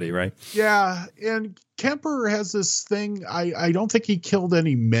comedy, right? Yeah. And Kemper has this thing. I don't think he killed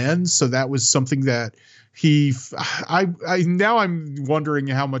any men. So that was something that now I'm wondering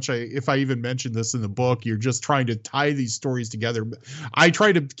how much if I even mentioned this in the book. You're just trying to tie these stories together. I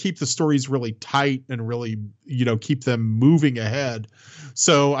try to keep the stories really tight and really, keep them moving ahead.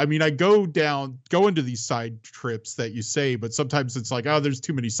 So, I mean, I go into these side trips that you say, but sometimes it's like, oh, there's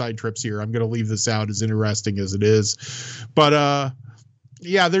too many side trips here. I'm going to leave this out, as interesting as it is. But,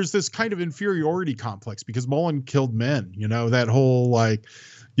 yeah, there's this kind of inferiority complex because Mullen killed men, that whole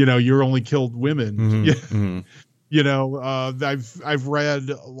you're only killed women. Mm-hmm. Mm-hmm. I've read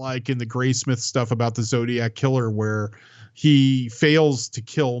like in the Graysmith stuff about the Zodiac Killer where he fails to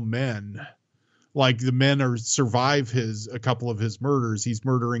kill men. Like the men survive a couple of his murders. He's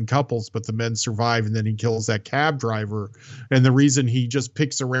murdering couples, but the men survive, and then he kills that cab driver. And the reason he just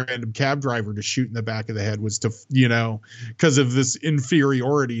picks a random cab driver to shoot in the back of the head was to, because of this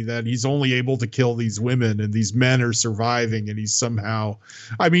inferiority that he's only able to kill these women, and these men are surviving, and he's somehow,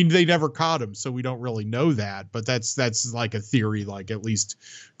 I mean, they never caught him, so we don't really know that, but that's like a theory, like at least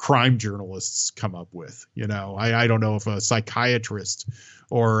crime journalists come up with, I don't know if a psychiatrist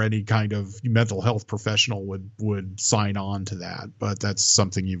or any kind of mental health professional would sign on to that, but that's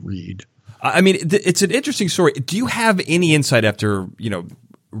something you read. I mean, it's an interesting story. Do you have any insight after,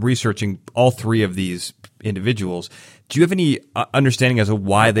 researching all three of these individuals? Do you have any understanding as to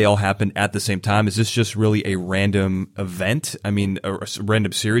why they all happened at the same time? Is this just really a random event? I mean, a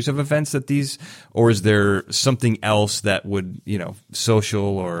random series of events or is there something else that would, social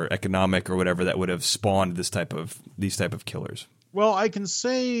or economic or whatever that would have spawned these type of killers? Well, I can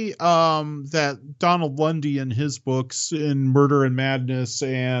say that Donald Lundy in his books in Murder and Madness,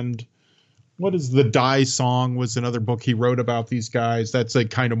 and what is The Die Song was another book he wrote about these guys. That's a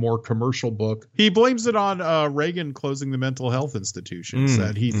kind of more commercial book. He blames it on Reagan closing the mental health institutions,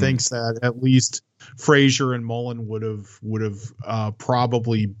 that he thinks that at least Frazier and Mullen would have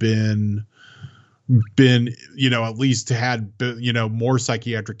probably been at least had more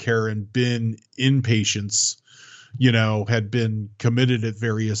psychiatric care and been inpatients, had been committed at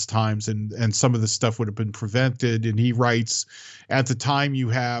various times, and some of the stuff would have been prevented. And he writes, at the time you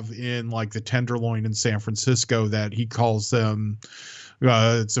have in like the Tenderloin in San Francisco, that he calls them,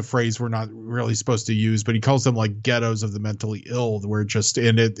 it's a phrase we're not really supposed to use, but he calls them like ghettos of the mentally ill, where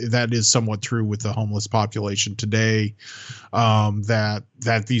that is somewhat true with the homeless population today.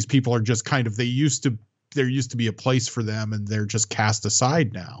 That these people are just kind of, there used to be a place for them, and they're just cast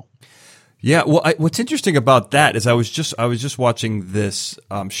aside now. Yeah, well, what's interesting about that is I was just watching this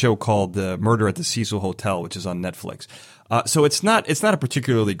show called The Murder at the Cecil Hotel, which is on Netflix. So it's not a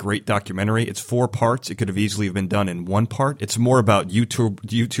particularly great documentary. It's 4 parts. It could have easily been done in 1 part. It's more about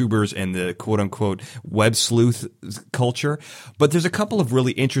YouTubers and the quote unquote web sleuth culture. But there's a couple of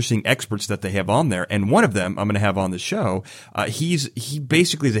really interesting experts that they have on there, and one of them I'm going to have on the show. He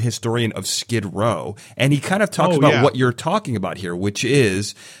basically is a historian of Skid Row, and he kind of talks about what you're talking about here, which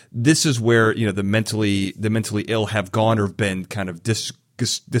is this is where the mentally ill have gone or been kind of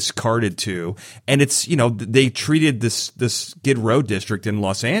discarded to. And it's, they treated this Skid Row district in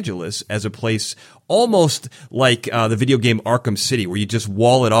Los Angeles as a place almost like the video game Arkham City, where you just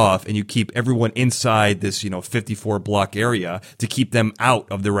wall it off and you keep everyone inside this, 54 block area to keep them out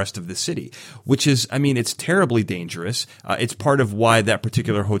of the rest of the city, which is, it's terribly dangerous. It's part of why that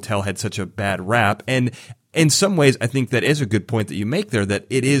particular hotel had such a bad rap. And in some ways, I think that is a good point that you make there, that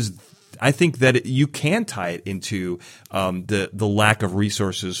it is, I think that you can tie it into the lack of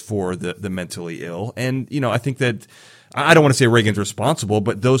resources for the mentally ill. And, I think that, I don't want to say Reagan's responsible,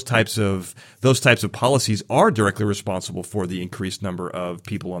 but those types of policies are directly responsible for the increased number of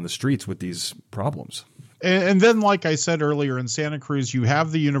people on the streets with these problems. And then, like I said earlier, in Santa Cruz, you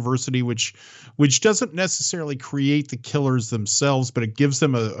have the university, which doesn't necessarily create the killers themselves, but it gives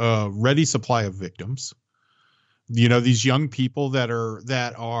them a ready supply of victims. These young people that are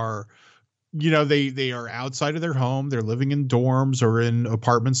they are outside of their home. They're living in dorms or in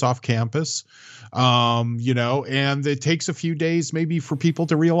apartments off campus, and it takes a few days maybe for people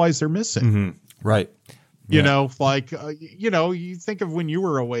to realize they're missing. Mm-hmm. Right. You think of when you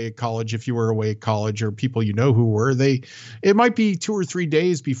were away at college, if you were away at college, or people who were, it might be 2 or 3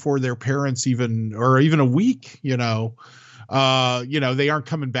 days before their parents or even a week, they aren't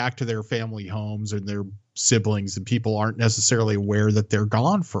coming back to their family homes and their siblings, and people aren't necessarily aware that they're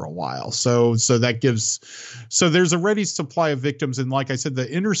gone for a while. So there's a ready supply of victims. And like I said, the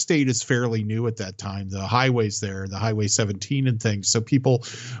interstate is fairly new at that time. The highways there, the Highway 17 and things. So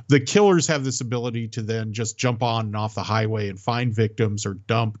the killers have this ability to then just jump on and off the highway and find victims or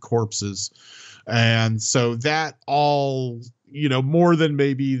dump corpses. And so that all, more than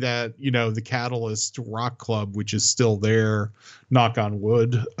maybe that, the Catalyst Rock Club, which is still there, knock on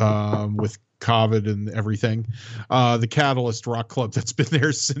wood, with COVID and everything, the Catalyst Rock Club that's been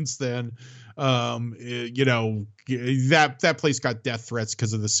there since then, that place got death threats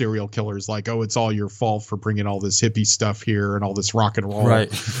because of the serial killers, like, oh, it's all your fault for bringing all this hippie stuff here and all this rock and roll. Right.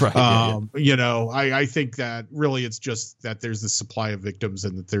 I think that really it's just that there's this supply of victims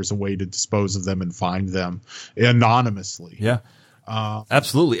and that there's a way to dispose of them and find them anonymously. Yeah.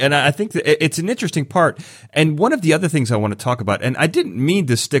 Absolutely. And I think that it's an interesting part. And one of the other things I want to talk about, and I didn't mean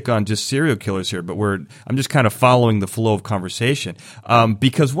to stick on just serial killers here, but I'm just kind of following the flow of conversation.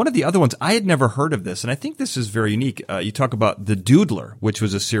 Because one of the other ones, I had never heard of this, and I think this is very unique. You talk about the Doodler, which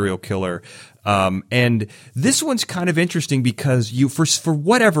was a serial killer. And this one's kind of interesting because for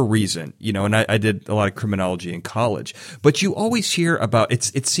whatever reason, and I did a lot of criminology in college, but you always hear about,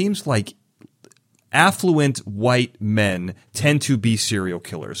 it seems like affluent white men tend to be serial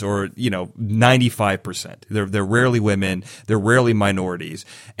killers, or 95%. They're rarely women, they're rarely minorities.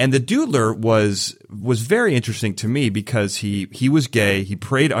 And the Doodler was very interesting to me because he was gay, he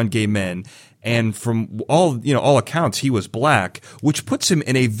preyed on gay men, and from all accounts he was black, which puts him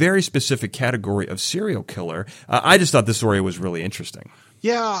in a very specific category of serial killer. I just thought the story was really interesting.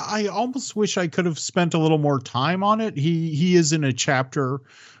 Yeah, I almost wish I could have spent a little more time on it. He is in a chapter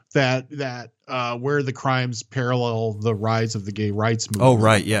that where the crimes parallel the rise of the gay rights movement. Oh,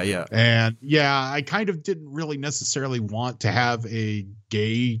 right. Yeah. And I kind of didn't really necessarily want to have a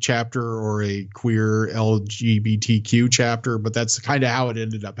gay chapter or a queer LGBTQ chapter, but that's kind of how it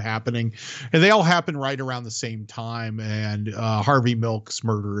ended up happening. And they all happened right around the same time. And Harvey Milk's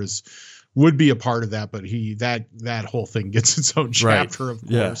murder would be a part of that, but that whole thing gets its own chapter, right. Of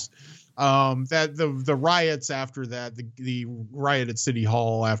course. Yeah. That the riots after that, the riot at City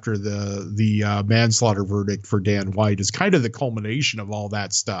Hall after the manslaughter verdict for Dan White is kind of the culmination of all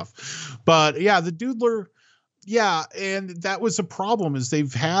that stuff. But the Doodler, and that was a problem, is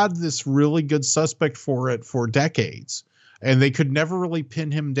they've had this really good suspect for it for decades, and they could never really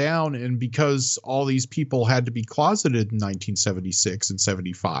pin him down. And because all these people had to be closeted in 1976 and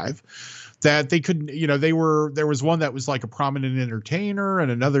 75, that they couldn't, there was one that was like a prominent entertainer,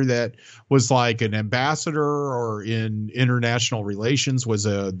 and another that was like an ambassador or in international relations, was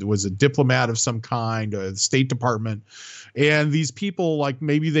a diplomat of some kind, a State Department. And these people, like,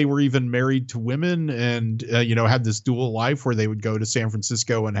 maybe they were even married to women and, had this dual life where they would go to San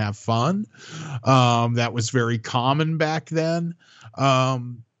Francisco and have fun. That was very common back then.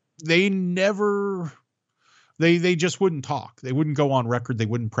 They never... They just wouldn't talk. They wouldn't go on record. They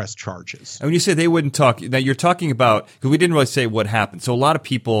wouldn't press charges. And when you say they wouldn't talk, now you're talking about, because we didn't really say what happened. So a lot of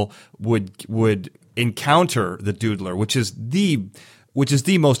people would encounter the Doodler, which is the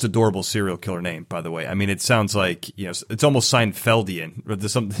most adorable serial killer name, by the way. I mean, it sounds like, it's almost Seinfeldian.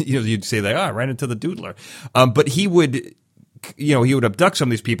 Or you'd say I ran into the Doodler. But he would abduct some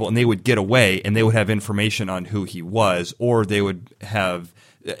of these people and they would get away, and they would have information on who he was, or they would have,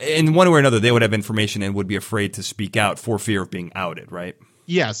 in one way or another, they would have information and would be afraid to speak out for fear of being outed, right?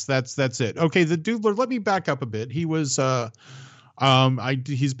 Yes, that's it. Okay, the Doodler. Let me back up a bit. He was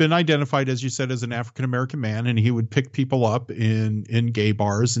he's been identified, as you said, as an African American man, and he would pick people up in gay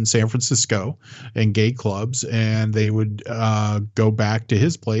bars in San Francisco and gay clubs, and they would go back to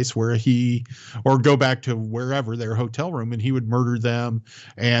his place or go back to wherever, their hotel room, and he would murder them.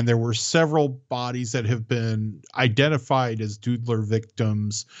 And there were several bodies that have been identified as Doodler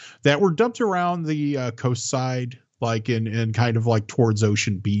victims that were dumped around the coast side, like in kind of like towards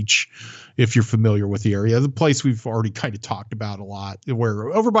Ocean Beach, if you're familiar with the area. The place we've already kind of talked about a lot, where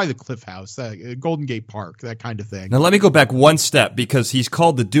over by the Cliff House, that Golden Gate Park, that kind of thing. Now let me go back one step, because he's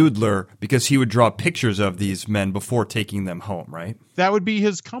called the Doodler because he would draw pictures of these men before taking them home, right? That would be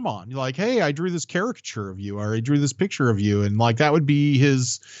his come on. Like, hey, I drew this caricature of you, or I drew this picture of you. And like, that would be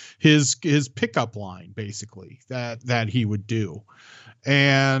his pickup line, basically, that he would do.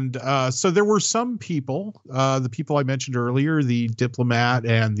 And so there were some people, the people I mentioned earlier, the diplomat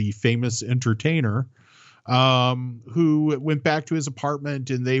and the famous entertainer, who went back to his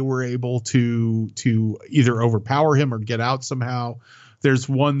apartment, and they were able to either overpower him or get out somehow. There's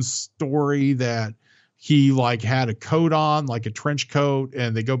one story that he like had a coat on, like a trench coat,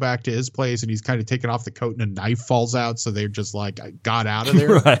 and they go back to his place and he's kind of taken off the coat and a knife falls out. So they're just like, I got out of there.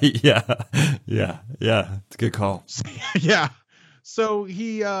 Right. Yeah. It's a good call. Yeah. So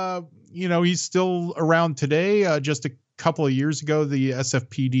he, he's still around today. Just a couple of years ago, the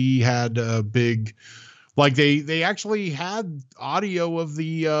SFPD had a big, like they actually had audio of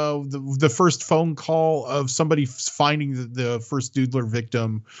the first phone call of somebody finding the first Doodler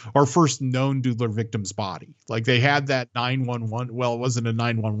victim, or first known Doodler victim's body. Like they had that 911. Well, it wasn't a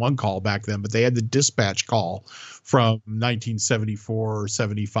 911 call back then, but they had the dispatch call from 1974 or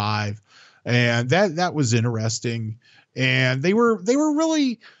 75. And that was interesting. And they were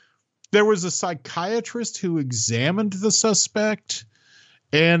really, there was a psychiatrist who examined the suspect.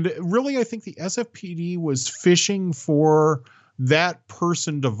 And really, I think the SFPD was fishing for that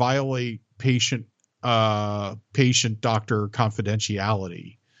person to violate patient doctor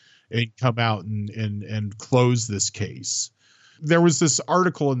confidentiality and come out and close this case. There was this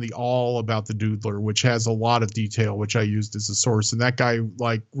article in the All about the Doodler, which has a lot of detail, which I used as a source. And that guy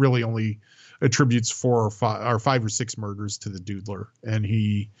like really only attributes 4 or 5 or 6 murders to the Doodler. And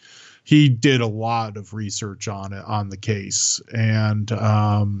he did a lot of research on the case. And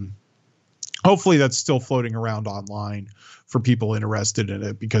hopefully that's still floating around online for people interested in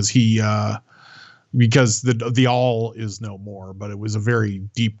it, because the All is no more, but it was a very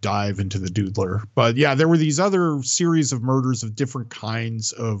deep dive into the Doodler. But yeah, there were these other series of murders of different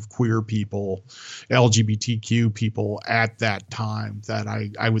kinds of queer people, LGBTQ people at that time that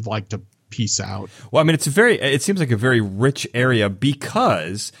I would like to piece out. Well, I mean, it seems like a very rich area,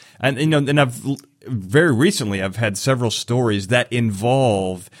 because, and I've very recently, I've had several stories that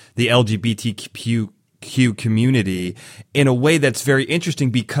involve the LGBTQ community in a way that's very interesting,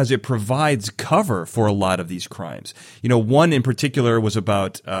 because it provides cover for a lot of these crimes. One in particular was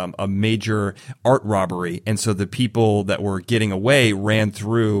about a major art robbery, and so the people that were getting away ran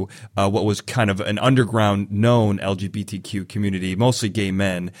through what was kind of an underground known LGBTQ community, mostly gay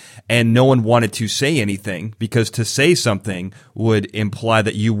men, and no one wanted to say anything, because to say something would imply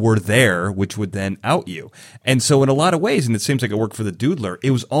that you were there, which would then out you. And so in a lot of ways, and it seems like it worked for the Doodler,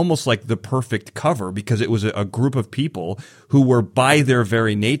 it was almost like the perfect cover, because it was a group of people who were, by their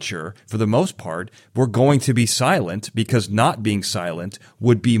very nature, for the most part, were going to be silent, because not being silent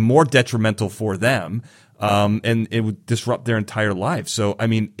would be more detrimental for them, and it would disrupt their entire lives. So, I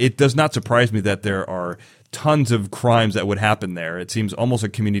mean, it does not surprise me that there are tons of crimes that would happen there. It seems almost a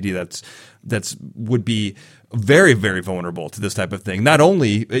community that's would be very, very vulnerable to this type of thing. Not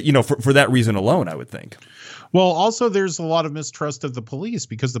only, for that reason alone, I would think. Well, also there's a lot of mistrust of the police,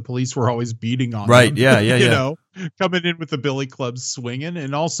 because the police were always beating on right. them. Yeah. Coming in with the billy clubs swinging.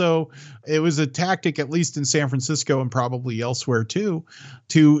 And also it was a tactic, at least in San Francisco and probably elsewhere too,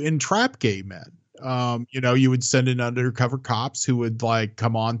 to entrap gay men. You would send in undercover cops who would like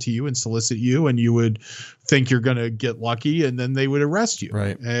come on to you and solicit you, and you would think you're going to get lucky, and then they would arrest you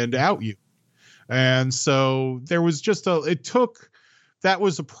and out you. And so there was just that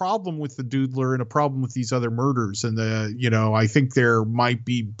was a problem with the Doodler and a problem with these other murders. And I think there might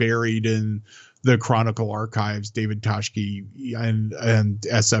be buried in the Chronicle archives, David Toshke and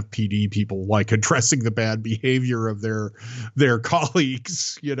SFPD people like addressing the bad behavior of their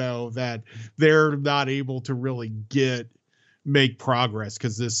colleagues, that they're not able to really make progress,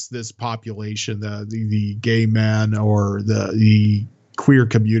 because this population, the gay men or the queer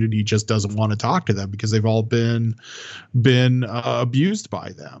community just doesn't want to talk to them, because they've all been abused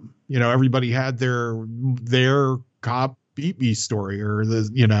by them. Everybody had their cop Beat Me story or the,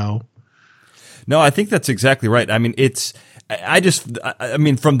 you know. No, I think that's exactly right. I mean, I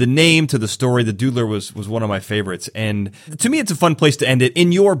mean, from the name to the story, The Doodler was one of my favorites. And to me, it's a fun place to end it.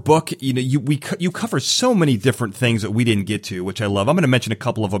 In your book, you know, you cover so many different things that we didn't get to, which I love. I'm going to mention a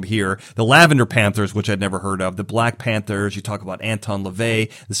couple of them here. The Lavender Panthers, which I'd never heard of. The Black Panthers. You talk about Anton LaVey,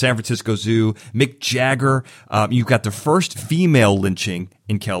 the San Francisco Zoo, Mick Jagger. You've got the first female lynching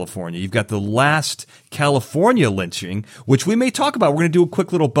in California. You've got the last California lynching, which we may talk about. We're going to do a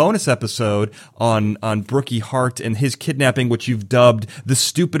quick little bonus episode on Brookie Hart and his kidnapping, which you've dubbed the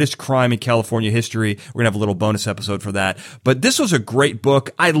stupidest crime in California history. We're going to have a little bonus episode for that. But this was a great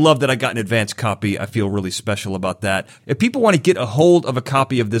book. I love that I got an advance copy. I feel really special about that. If people want to get a hold of a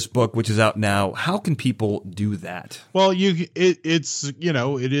copy of this book, which is out now, how can people do that? Well, it's you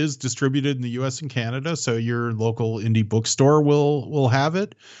know, it is distributed in the US and Canada, so your local indie bookstore will have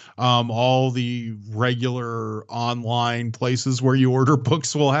it. All the regular online places where you order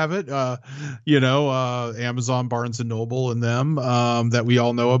books will have it. You know, Amazon, Barnes and Noble, and them that we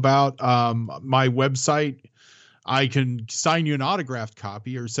all know about. My website, I can sign you an autographed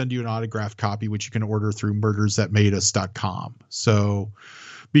copy or send you an autographed copy, which you can order through murdersthatmadeus.com. So,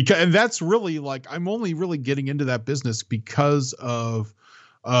 and that's really like, I'm only really getting into that business because of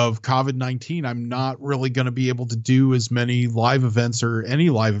COVID-19. I'm not really going to be able to do as many live events or any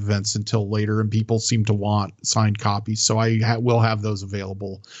live events until later, and people seem to want signed copies. So I will have those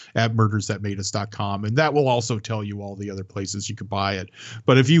available at murdersthatmadeus.com, and that will also tell you all the other places you can buy it.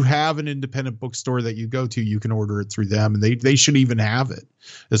 But if you have an independent bookstore that you go to, you can order it through them, and they should even have it,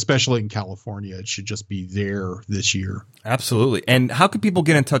 especially in California. It should just be there this year. Absolutely. And how can people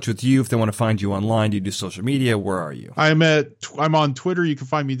get in touch with you if they want to find you online? Do you do social media? Where are you? I'm on Twitter. You can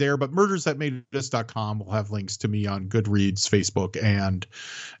find me there, but murdersthatmadeus.com will have links to me on Goodreads, Facebook,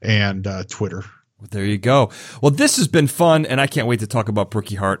 and Twitter. There you go. Well, this has been fun, and I can't wait to talk about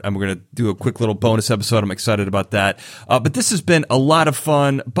Brookie Hart. I'm going to do a quick little bonus episode. I'm excited about that. But this has been a lot of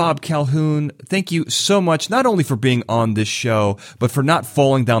fun. Bob Calhoun, thank you so much, not only for being on this show, but for not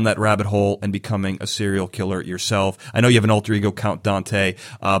falling down that rabbit hole and becoming a serial killer yourself. I know you have an alter ego, Count Dante,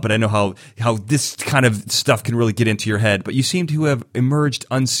 but I know how this kind of stuff can really get into your head. But you seem to have emerged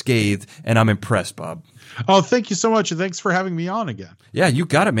unscathed, and I'm impressed, Bob. Oh, thank you so much, and thanks for having me on again. Yeah, you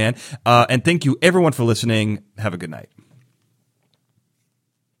got it, man. And thank you, everyone, for listening. Have a good night.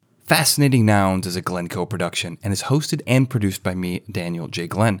 Fascinating Nouns is a Glencoe production and is hosted and produced by me, Daniel J.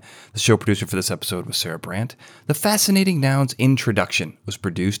 Glenn. The show producer for this episode was Sarah Brandt. The Fascinating Nouns introduction was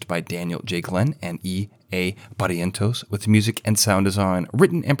produced by Daniel J. Glenn and E.A. Barrientos, with music and sound design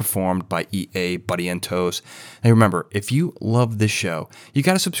written and performed by E.A. Barrientos. And remember, if you love this show, you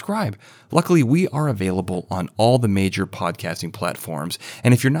got to subscribe. Luckily, we are available on all the major podcasting platforms,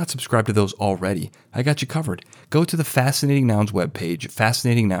 and if you're not subscribed to those already, I got you covered. Go to the Fascinating Nouns webpage,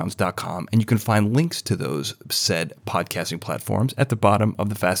 fascinatingnouns.com, and you can find links to those said podcasting platforms at the bottom of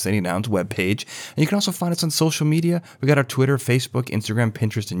the Fascinating Nouns webpage. And you can also find us on social media. We got our Twitter, Facebook, Instagram,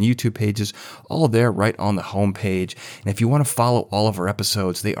 Pinterest, and YouTube pages, all there right on the homepage. And if you want to follow all of our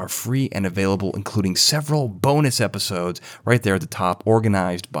episodes, they are free and available, including several bonus episodes right there at the top,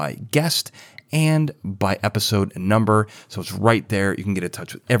 organized by guest and by episode number. So it's right there. You can get in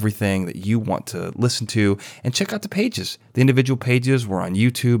touch with everything that you want to listen to, and check out the pages. The individual pages were on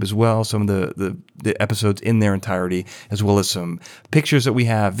YouTube as well, some of the episodes in their entirety, as well as some pictures that we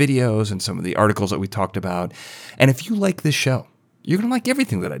have, videos, and some of the articles that we talked about. And if you like this show, you're going to like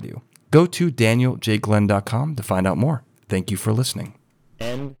everything that I do. Go to danieljglenn.com to find out more. Thank you for listening.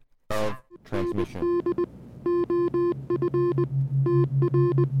 End of transmission.